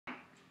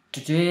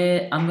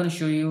Today I'm going to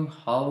show you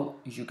how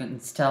you can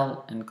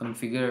install and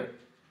configure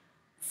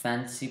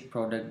Fancy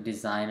Product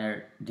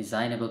Designer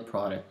Designable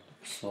Product.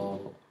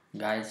 So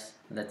guys,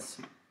 let's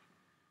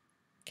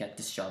get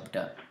this job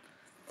done.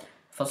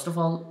 First of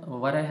all,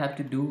 what I have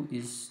to do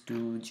is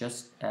to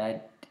just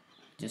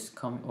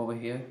come over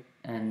here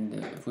and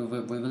we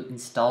will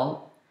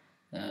install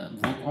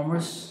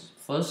WooCommerce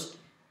first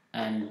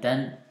and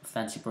then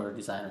Fancy Product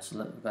Designer.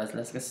 So guys,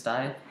 let's get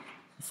started.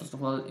 First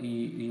of all,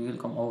 you will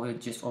come over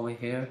just over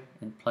here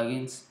in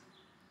plugins.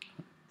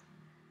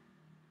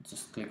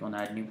 Just click on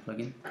add new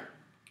plugin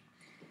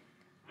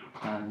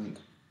and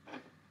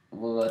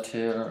we'll get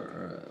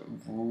here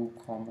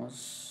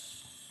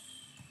WooCommerce.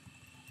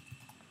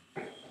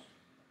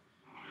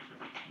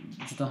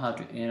 You don't have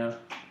to enter,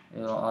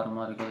 it'll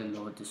automatically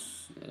load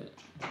this.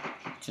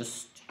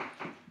 Just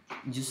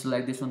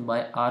select this one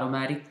by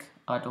automatic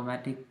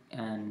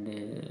and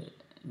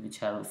which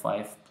have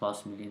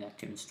 5+ million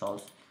active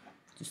installs.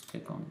 Just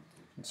click on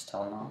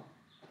install now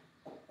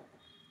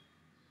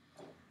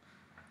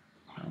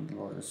and the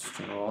load is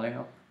still rolling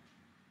up.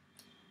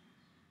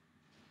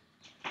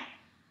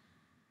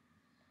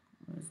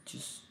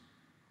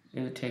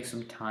 It will take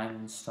some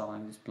time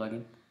installing this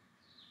plugin.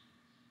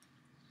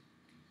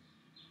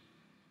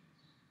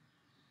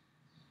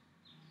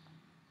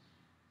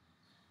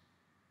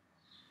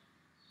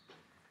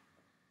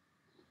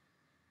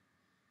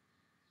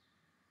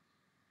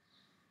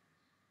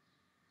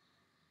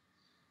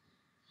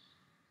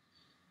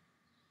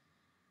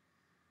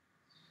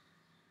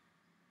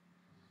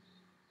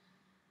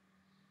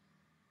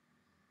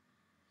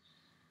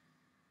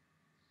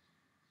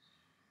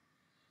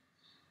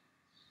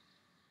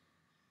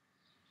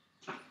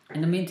 In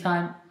the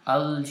meantime,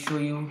 I'll show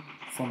you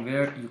from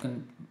where you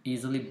can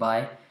easily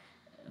buy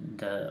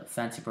the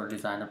Fancy Product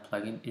Designer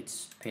plugin.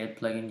 It's paid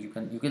plugin.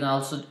 You can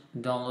also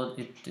download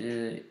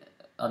it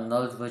a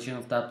null version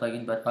of that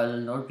plugin, but I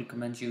will not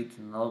recommend you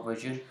to null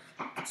version.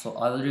 So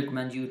I will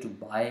recommend you to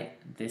buy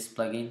this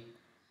plugin,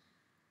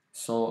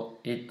 so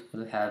it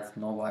will have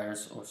no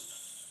virus or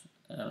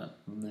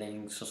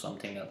links or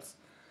something else.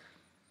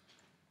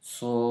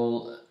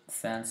 So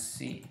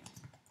Fancy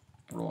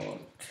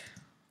Product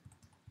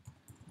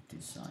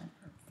Designer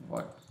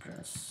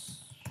WordPress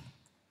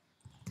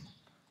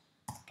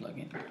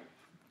plugin.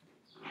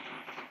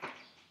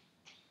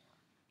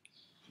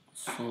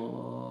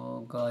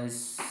 So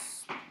guys,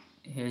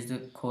 here's the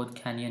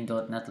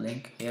codecanyon.net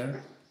link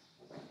here.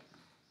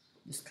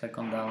 Just click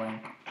on that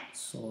link.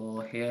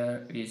 So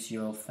here is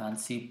your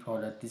Fancy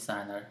Product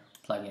Designer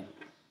plugin.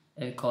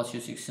 It costs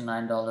you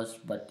 $69,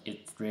 but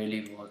it's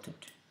really worth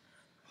it.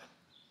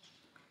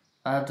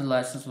 I have the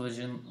license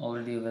version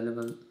already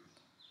available.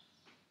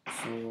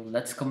 So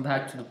let's come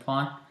back to the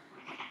point.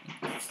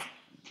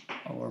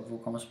 Our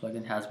WooCommerce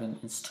plugin has been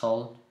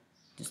installed.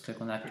 Just click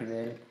on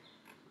activate it.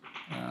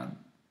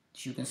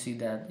 You can see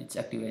that it's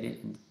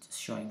activated and it's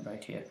showing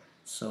right here.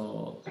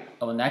 So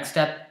our next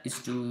step is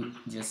to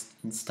just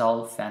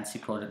install Fancy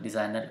Product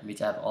Designer,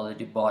 which I've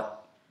already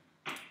bought.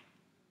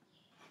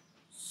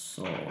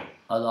 So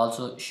I'll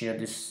also share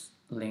this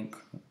link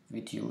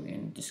with you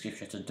in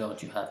description, so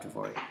don't you have to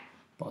worry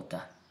about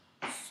that.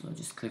 So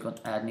just click on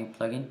add new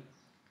plugin.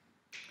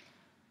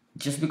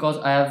 Just because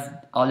I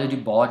have already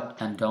bought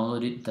and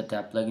downloaded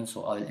that plugin,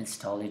 so I will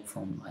install it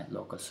from my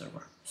local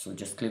server. So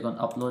just click on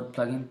upload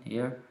plugin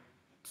here.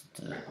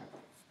 The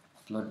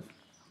upload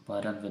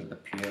button will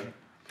appear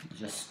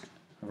just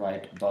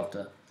right above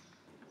the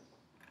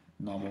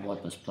normal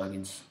WordPress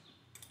plugins.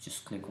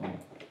 Just click on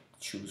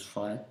choose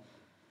file.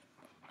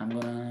 I'm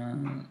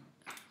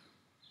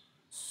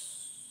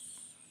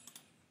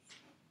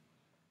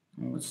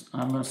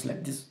gonna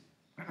select this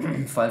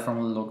file from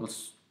the local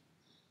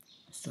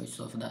storage.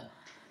 So for that,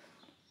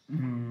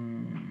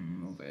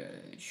 where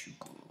should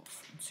go?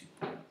 Fancy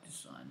Product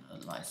Designer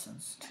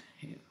licensed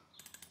here.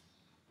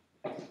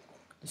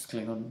 Just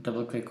click on,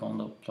 double click on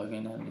the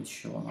plugin and it's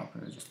showing up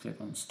here. Just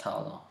click on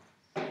install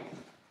now.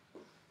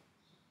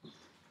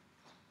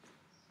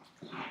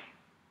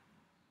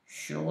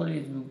 Surely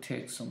it will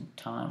take some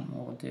time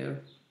over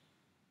there.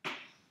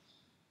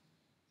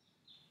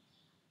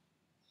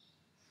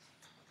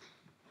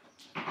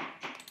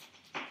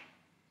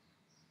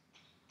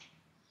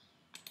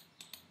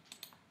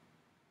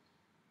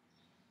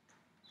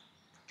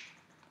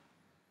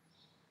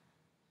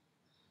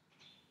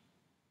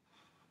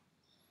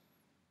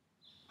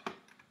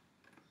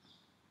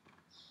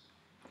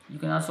 You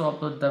can also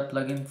upload that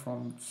plugin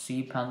from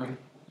cPanel.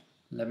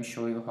 Let me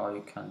show you how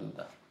you can do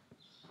that.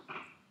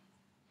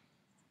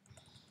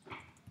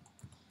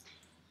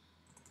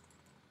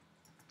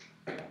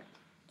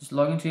 Just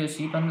log into your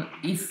cPanel.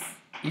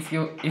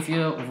 If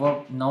your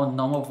work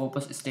normal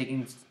WordPress is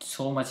taking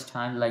so much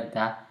time like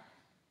that,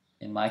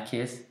 in my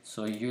case,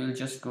 so you'll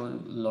just go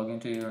log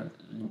into your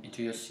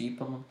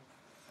cPanel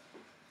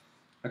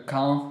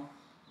account.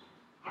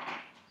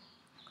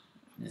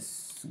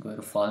 Just go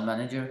to file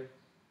manager.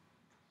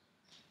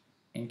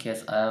 In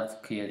case I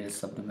have created a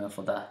subdomain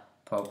for that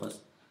purpose,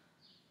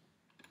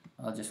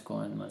 I'll just go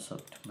in my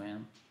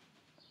subdomain.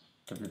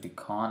 WP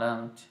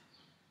content,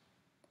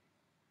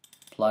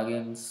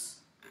 plugins,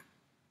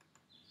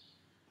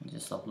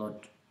 just upload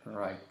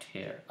right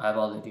here. I've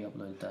already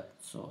uploaded that,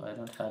 so I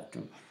don't have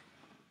to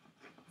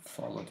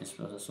follow this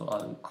process. So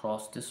I'll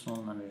cross this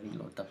one and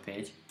reload the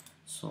page.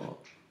 So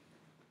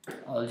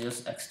I'll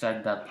just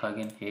extract that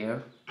plugin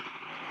here.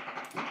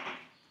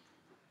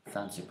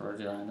 Fancy Product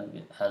Designer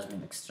has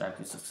been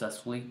extracted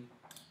successfully.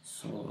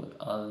 So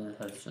I'll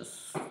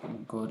just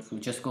go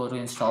to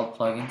install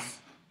plugins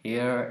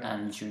here,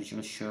 and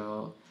you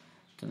show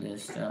the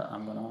list.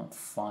 I'm gonna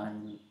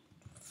find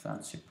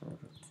Fancy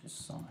Product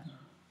Designer.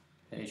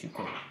 There you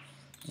go.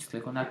 Just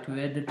click on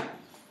activate it.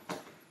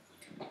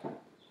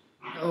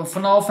 For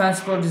now,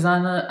 Fancy Product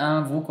Designer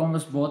and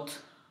WooCommerce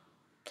both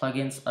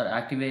plugins are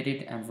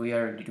activated and we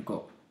are ready to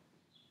go.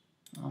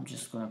 I'm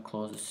just gonna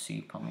close the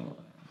cPanel.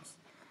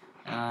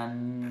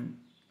 And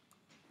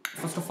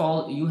first of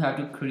all, you have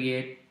to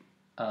create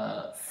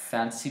a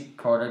Fancy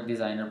Product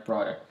Designer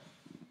product.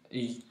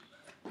 You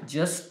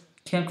just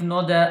came to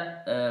know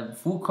that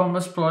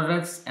WooCommerce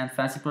products and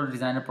Fancy Product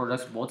Designer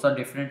products both are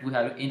different. We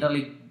have to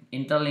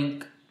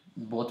interlink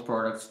both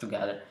products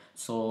together.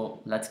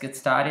 So let's get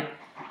started.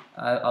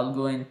 I'll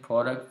go in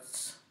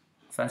products,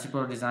 Fancy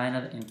Product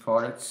Designer in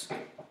products.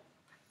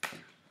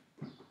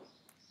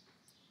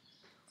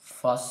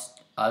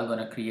 First, I'm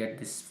gonna create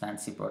this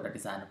Fancy Product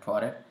Designer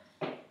product.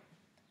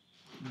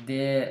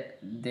 They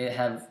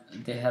have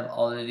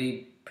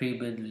already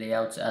pre-built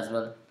layouts as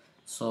well.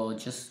 So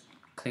just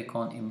click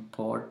on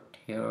import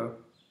here.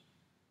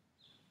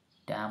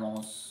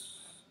 Demos.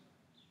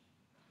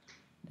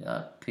 They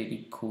are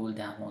pretty cool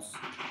demos.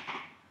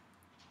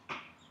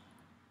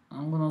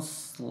 I'm gonna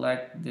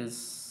select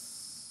this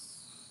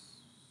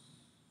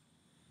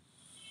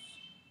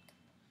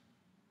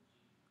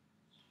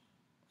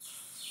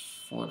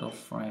photo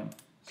frame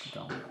to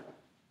download.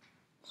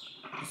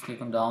 Just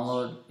click on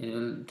download. It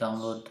will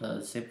download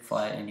the zip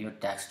file in your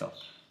desktop.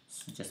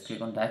 So just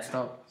click on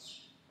desktop.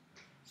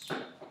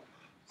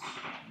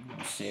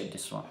 Save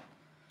this one.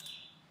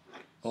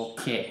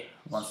 Okay,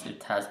 once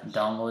it has been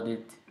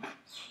downloaded,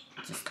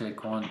 just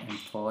click on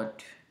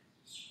import.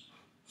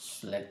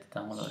 Select the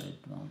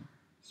downloaded one.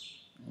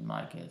 In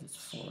my case, it's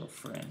photo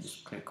frame.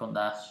 Just click on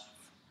that.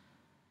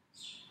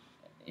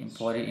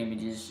 Imported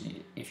images.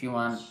 If you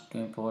want to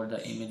import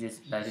the images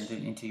right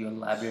into your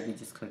library,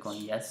 just click on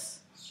yes.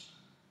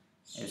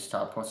 It will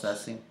start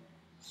processing.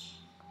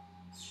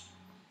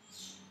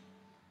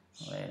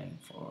 Waiting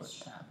for blah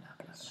blah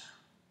blah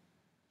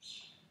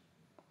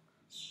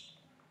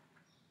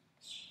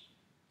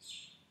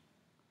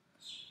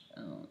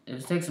blah. It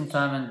will take some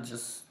time and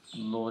just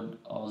load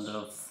all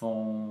the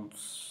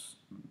fonts,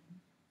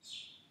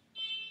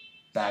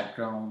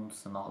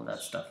 backgrounds, and all that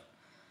stuff.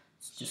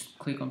 So just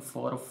click on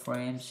photo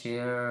frames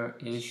here.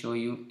 It will show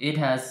you it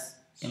has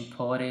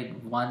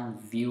imported one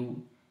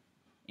view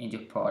in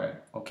your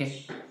product.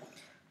 Okay,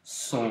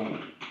 so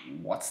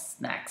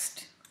what's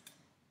next?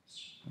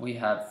 We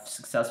have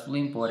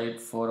successfully imported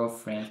photo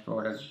frames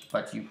product,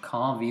 but you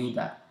can't view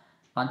that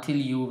until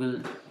you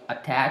will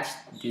attach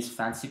this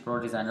Fancy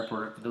Product Designer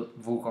product to the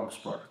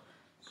WooCommerce product.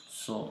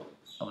 So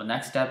our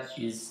next step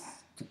is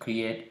to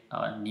create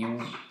a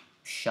new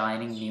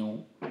shining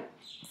new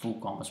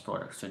WooCommerce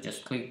product. So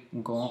just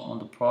go on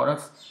the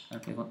products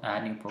and click on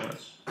add new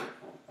product.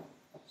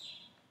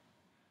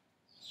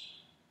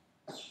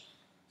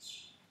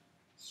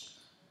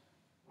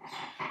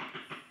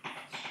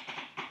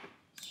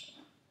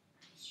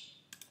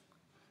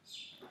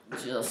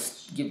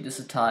 Just give this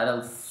a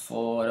title,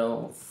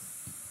 photo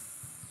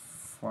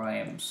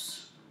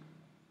frames.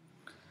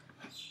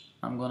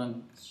 I'm gonna,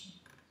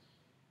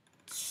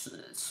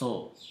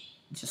 so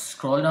just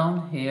scroll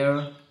down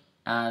here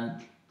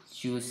and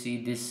you will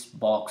see this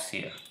box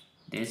here,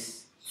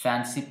 this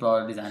Fancy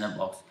Product Designer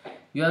box.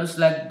 You have to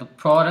select the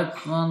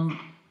product one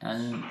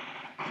and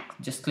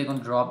just click on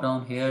drop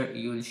down here.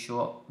 You will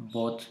show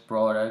both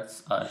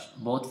products are,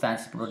 both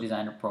Fancy Product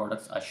Designer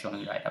products are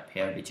showing right up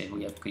here, which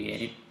we have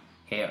created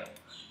here.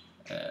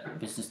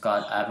 Business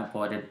card I have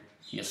imported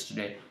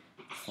yesterday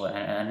for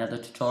another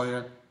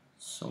tutorial.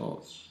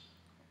 So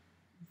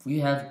we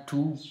have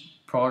two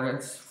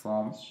products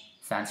from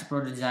Fancy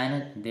Product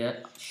Designer. They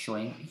are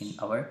showing in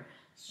our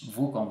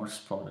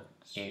WooCommerce product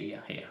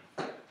area here.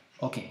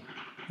 Okay,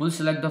 we'll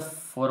select the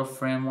photo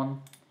frame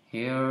one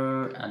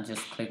here and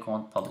just click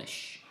on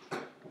publish.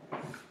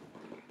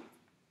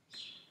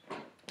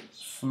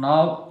 So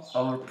now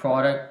our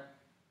product,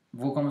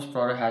 WooCommerce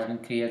product, has been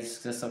created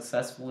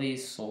successfully.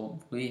 So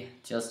we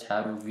just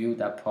have to view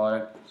that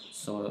product.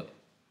 So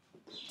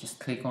just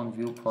click on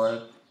view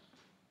product.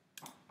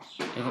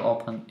 It will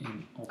open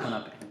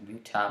up in a new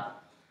tab.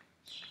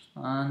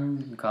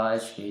 And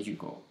guys, here you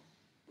go.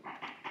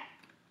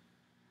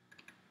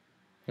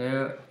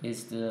 Here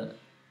is the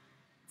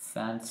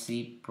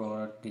Fancy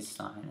Product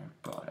Designer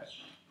product.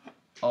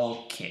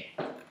 Okay,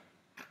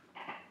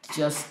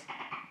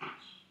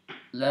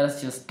 let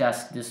us just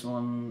test this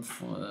one.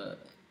 For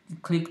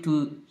click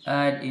to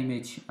add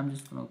image. I'm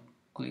just gonna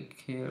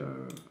click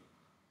here.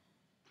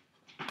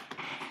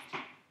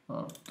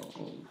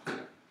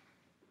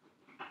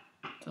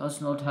 does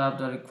not have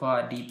the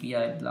required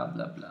DPI, blah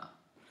blah blah.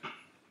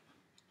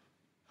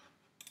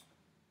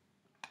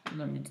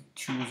 Let me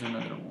choose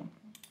another one.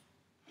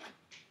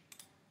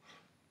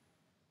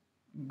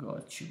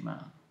 Got you,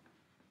 man.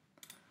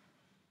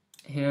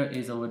 Here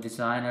is our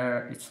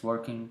designer. It's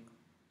working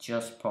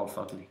just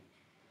perfectly.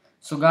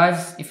 So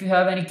guys, if you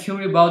have any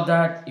query about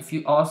that, if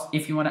you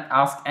want to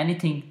ask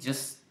anything,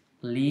 just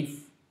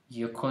leave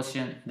your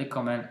question in the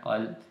comment.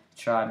 I'll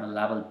try my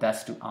level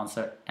best to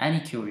answer any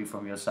query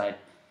from your side.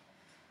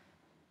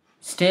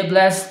 Stay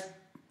blessed.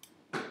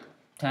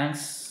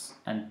 Thanks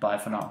and bye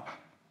for now.